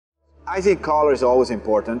I think color is always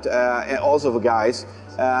important, also for guys.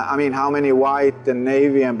 I mean, how many white and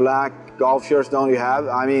navy and black golf shirts don't you have?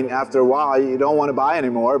 I mean, after a while, you don't want to buy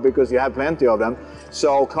anymore because you have plenty of them.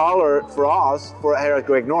 So color for us, for here at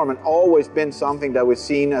Greg Norman, always been something that we've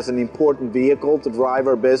seen as an important vehicle to drive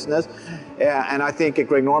our business. And I think at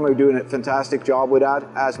Greg Norman, we're doing a fantastic job with that.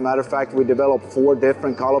 As a matter of fact, we developed 4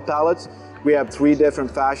 different color palettes. We have 3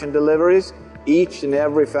 different fashion deliveries. Each and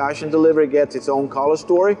every fashion delivery gets its own color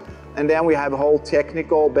story. And then we have a whole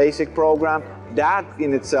technical basic program. That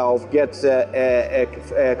in itself gets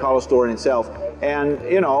a color story in itself. And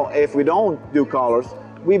you know, if we don't do colors,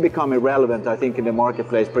 we become irrelevant, I think, in the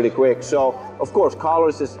marketplace pretty quick. So, of course,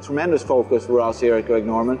 colors is a tremendous focus for us here at Greg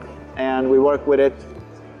Norman. And we work with it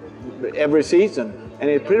every season. And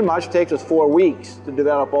it pretty much takes us 4 weeks to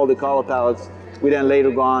develop all the color palettes we then later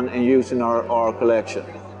go on and use in our collection.